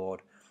 declares the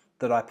Lord,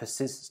 that I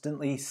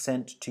persistently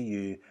sent to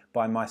you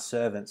by my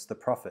servants the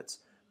prophets,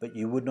 but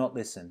you would not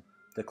listen,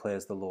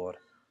 declares the Lord.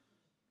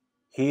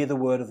 Hear the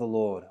word of the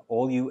Lord,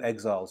 all you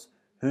exiles,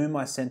 whom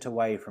I sent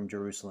away from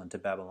Jerusalem to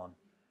Babylon.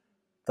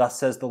 Thus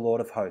says the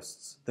Lord of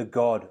hosts, the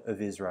God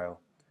of Israel,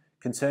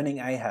 concerning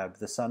Ahab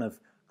the son of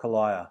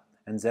Kaliah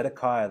and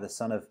Zedekiah the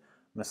son of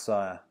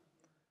Messiah,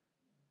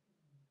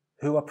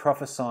 who are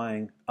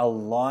prophesying a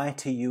lie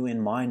to you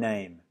in my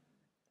name.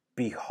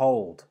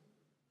 Behold,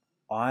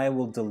 I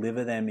will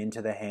deliver them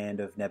into the hand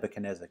of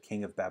Nebuchadnezzar,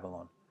 king of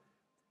Babylon,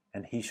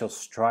 and he shall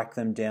strike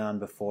them down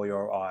before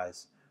your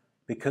eyes.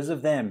 Because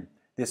of them,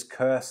 this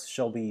curse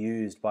shall be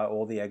used by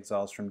all the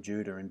exiles from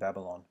Judah and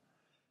Babylon.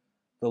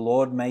 The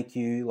Lord make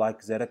you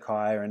like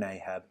Zedekiah and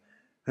Ahab,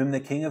 whom the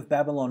king of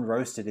Babylon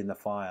roasted in the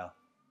fire.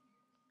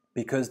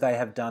 Because they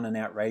have done an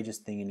outrageous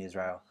thing in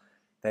Israel,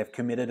 they have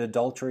committed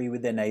adultery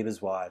with their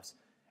neighbors' wives,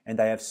 and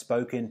they have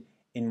spoken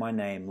in my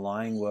name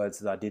lying words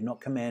that I did not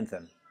command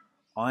them.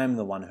 I am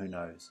the one who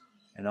knows,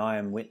 and I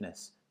am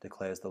witness,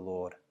 declares the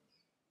Lord.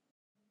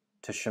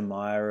 To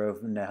Shemaiah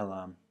of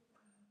Nehelam,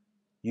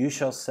 you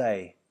shall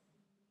say,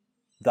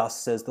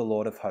 thus says the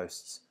Lord of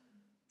hosts,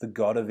 the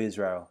God of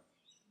Israel,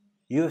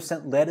 you have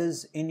sent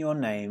letters in your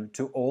name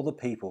to all the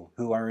people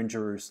who are in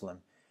Jerusalem,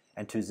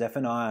 and to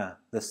Zephaniah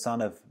the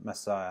son of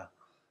Messiah,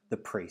 the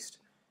priest,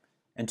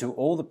 and to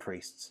all the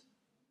priests,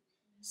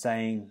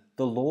 saying,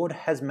 the Lord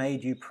has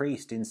made you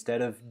priest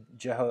instead of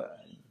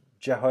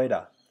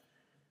Jehoiada,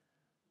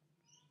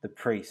 the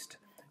priest,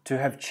 to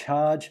have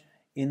charge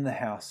in the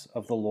house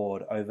of the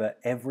Lord over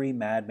every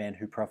madman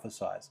who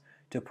prophesies,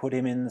 to put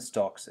him in the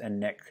stocks and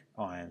neck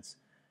irons.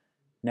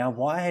 Now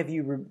why have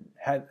you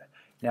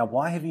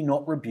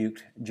not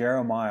rebuked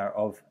Jeremiah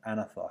of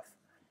Anathoth,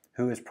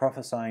 who is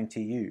prophesying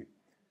to you?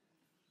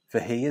 For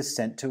he is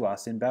sent to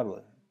us in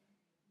Babylon,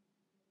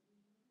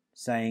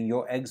 saying,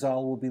 your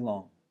exile will be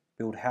long.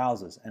 Build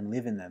houses and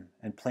live in them,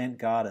 and plant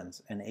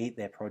gardens and eat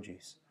their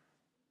produce.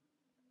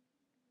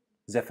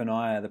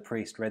 Zephaniah the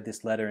priest read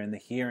this letter in the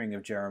hearing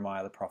of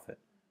Jeremiah the prophet.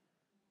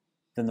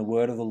 Then the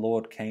word of the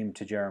Lord came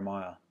to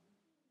Jeremiah.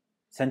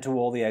 Send to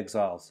all the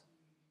exiles,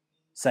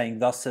 saying,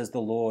 thus says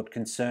the Lord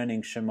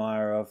concerning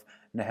Shemaiah of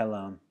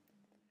Nehelam,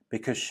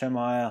 because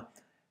Shemaiah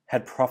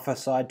had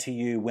prophesied to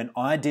you when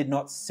I did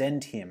not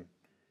send him,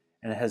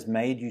 and has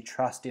made you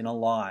trust in a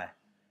lie.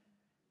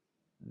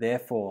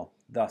 Therefore,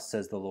 thus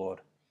says the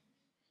Lord,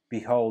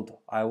 behold,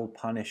 I will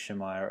punish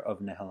Shemaiah of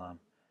Nehelam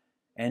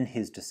and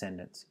his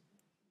descendants.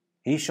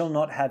 He shall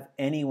not have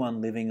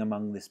anyone living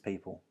among this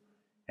people,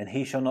 and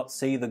he shall not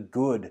see the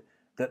good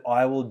that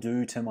I will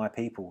do to my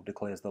people,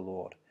 declares the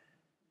Lord.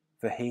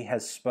 For he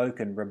has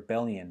spoken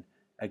rebellion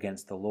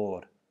against the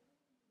Lord.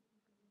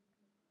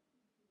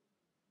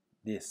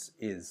 This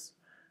is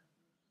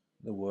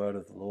the word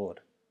of the Lord.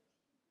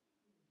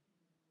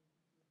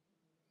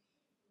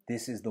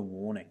 This is the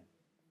warning.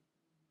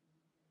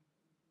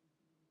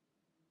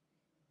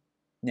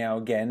 Now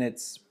again,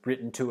 it's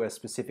written to a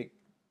specific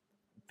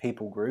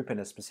people group in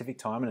a specific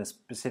time and a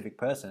specific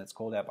person. It's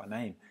called out by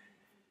name.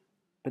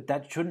 But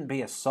that shouldn't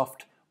be a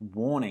soft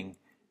warning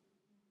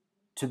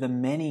to the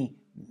many,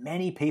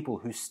 many people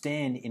who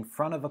stand in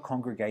front of a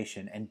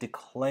congregation and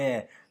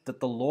declare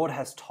that the Lord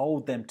has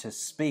told them to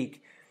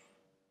speak,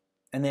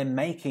 and they're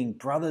making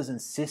brothers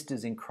and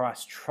sisters in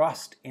Christ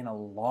trust in a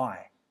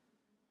lie.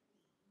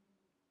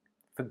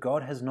 For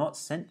God has not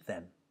sent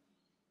them.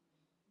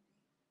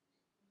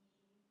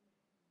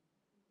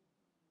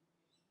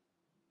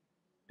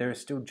 There is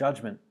still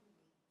judgment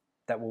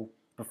that will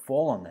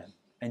befall on them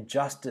and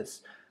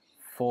justice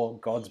for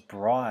God's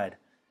bride,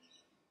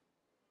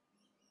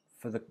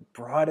 for the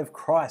bride of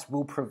Christ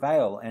will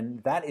prevail.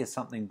 And that is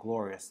something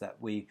glorious that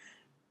we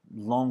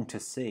long to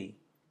see.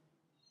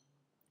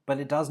 But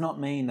it does not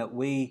mean that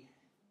we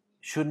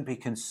shouldn't be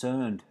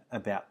concerned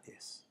about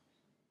this.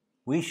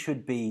 We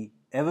should be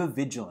ever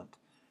vigilant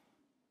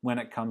when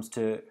it comes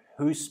to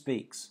who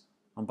speaks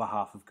on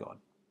behalf of God.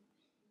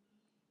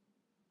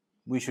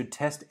 We should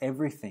test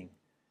everything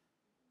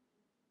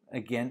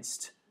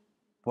against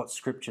what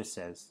Scripture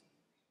says.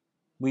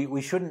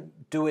 We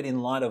shouldn't do it in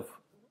light of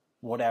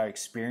what our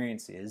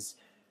experience is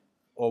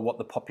or what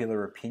the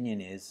popular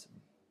opinion is.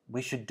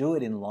 We should do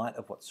it in light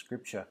of what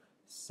Scripture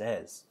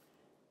says.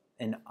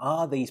 And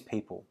are these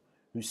people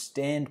who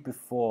stand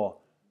before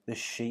the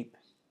sheep,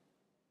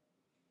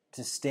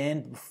 to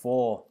stand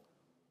before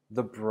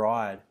the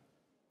bride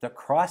that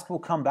Christ will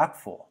come back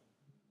for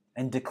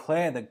and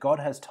declare that God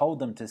has told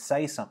them to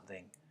say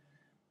something?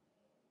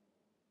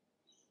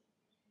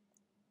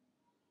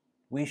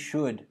 We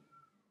should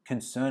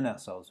concern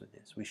ourselves with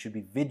this. We should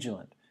be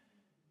vigilant.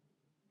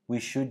 We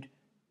should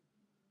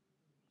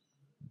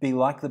be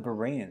like the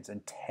Bereans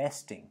and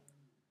testing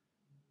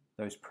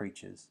those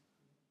preachers.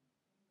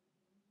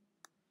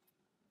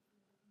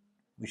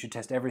 We should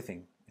test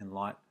everything in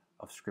light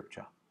of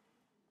Scripture.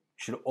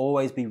 We should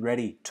always be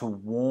ready to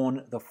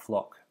warn the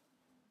flock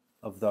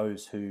of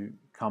those who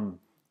come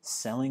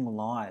selling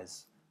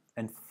lies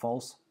and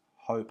false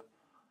hope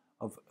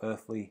of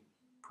earthly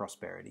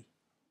prosperity.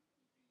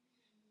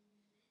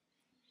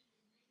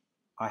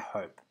 I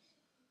hope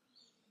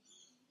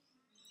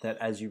that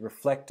as you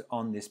reflect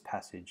on this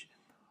passage,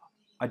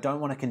 I don't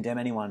want to condemn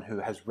anyone who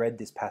has read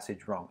this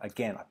passage wrong.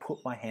 Again, I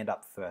put my hand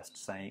up first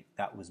saying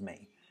that was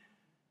me.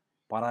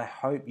 But I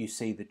hope you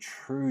see the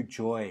true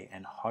joy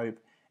and hope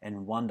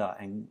and wonder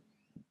and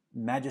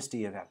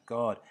majesty of our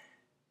God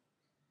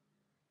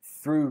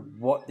through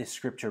what this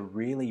Scripture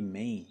really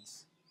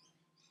means.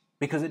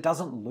 Because it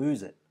doesn't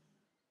lose it.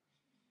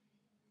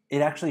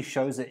 It actually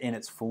shows it in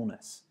its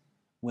fullness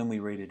when we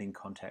read it in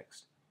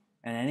context.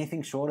 And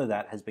anything short of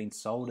that has been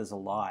sold as a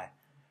lie.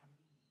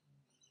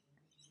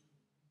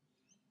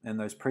 And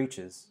those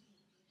preachers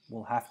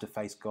will have to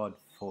face God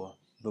for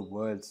the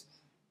words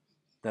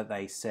that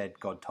they said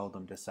God told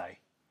them to say.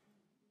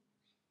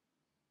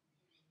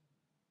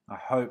 I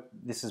hope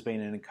this has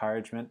been an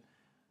encouragement.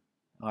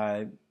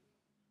 I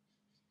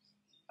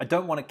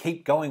don't want to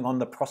keep going on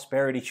the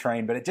prosperity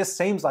train, but it just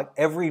seems like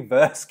every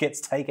verse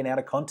gets taken out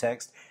of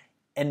context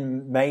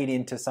and made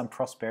into some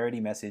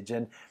prosperity message.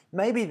 And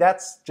maybe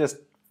that's just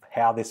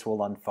how this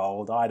will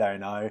unfold. I don't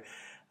know.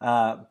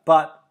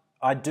 But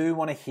I do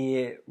want to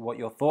hear what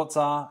your thoughts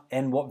are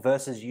and what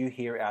verses you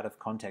hear out of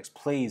context.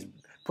 Please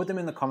put them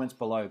in the comments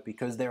below,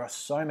 because there are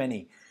so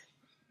many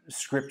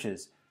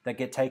scriptures that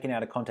get taken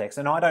out of context.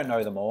 And I don't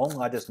know them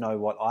all. I just know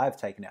what I've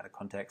taken out of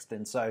context.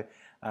 And so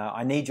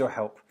I need your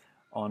help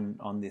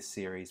on this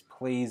series.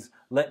 Please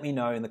let me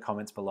know in the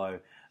comments below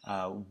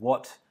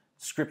what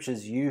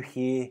scriptures you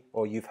hear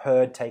or you've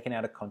heard taken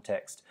out of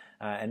context,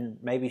 and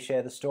maybe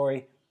share the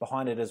story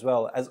behind it as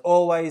well. As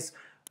always,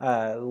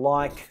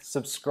 like,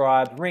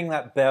 subscribe, ring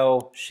that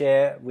bell,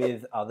 share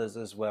with others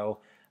as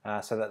well,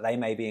 so that they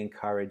may be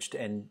encouraged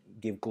and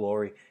give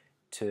glory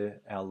to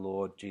our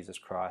Lord Jesus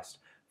Christ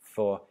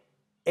for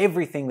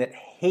everything that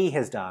He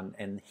has done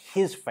and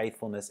His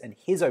faithfulness and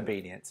His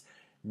obedience,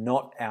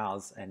 not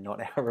ours and not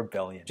our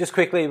rebellion. Just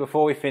quickly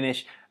before we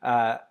finish,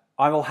 I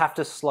will have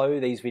to slow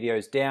these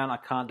videos down. I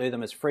can't do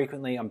them as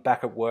frequently. I'm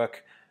back at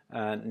work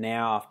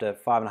now after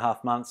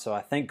 5.5 months, so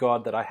I thank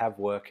God that I have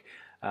work.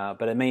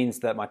 But it means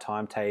that my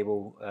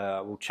timetable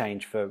will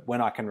change for when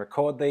I can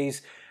record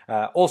these.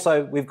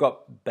 Also, we've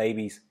got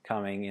babies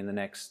coming in the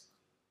next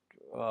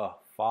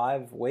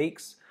 5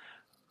 weeks.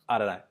 I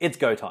don't know. It's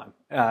go time.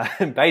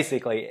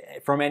 Basically,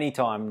 from any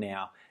time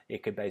now,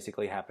 it could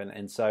basically happen.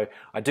 And so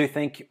I do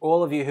thank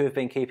all of you who have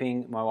been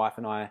keeping my wife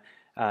and I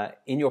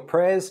in your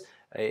prayers.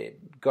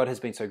 God has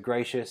been so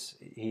gracious.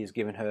 He has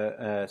given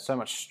her so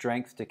much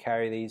strength to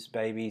carry these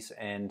babies,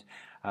 and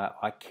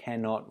I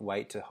cannot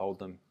wait to hold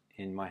them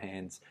in my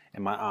hands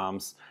and my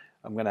arms.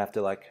 I'm gonna have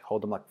to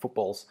hold them like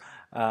footballs.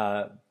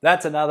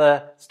 That's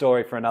another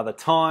story for another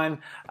time.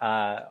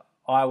 I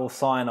will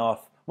sign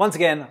off. Once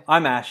again,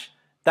 I'm Ash.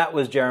 That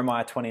was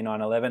Jeremiah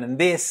 29:11, and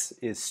this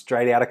is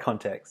Straight Out of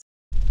Context.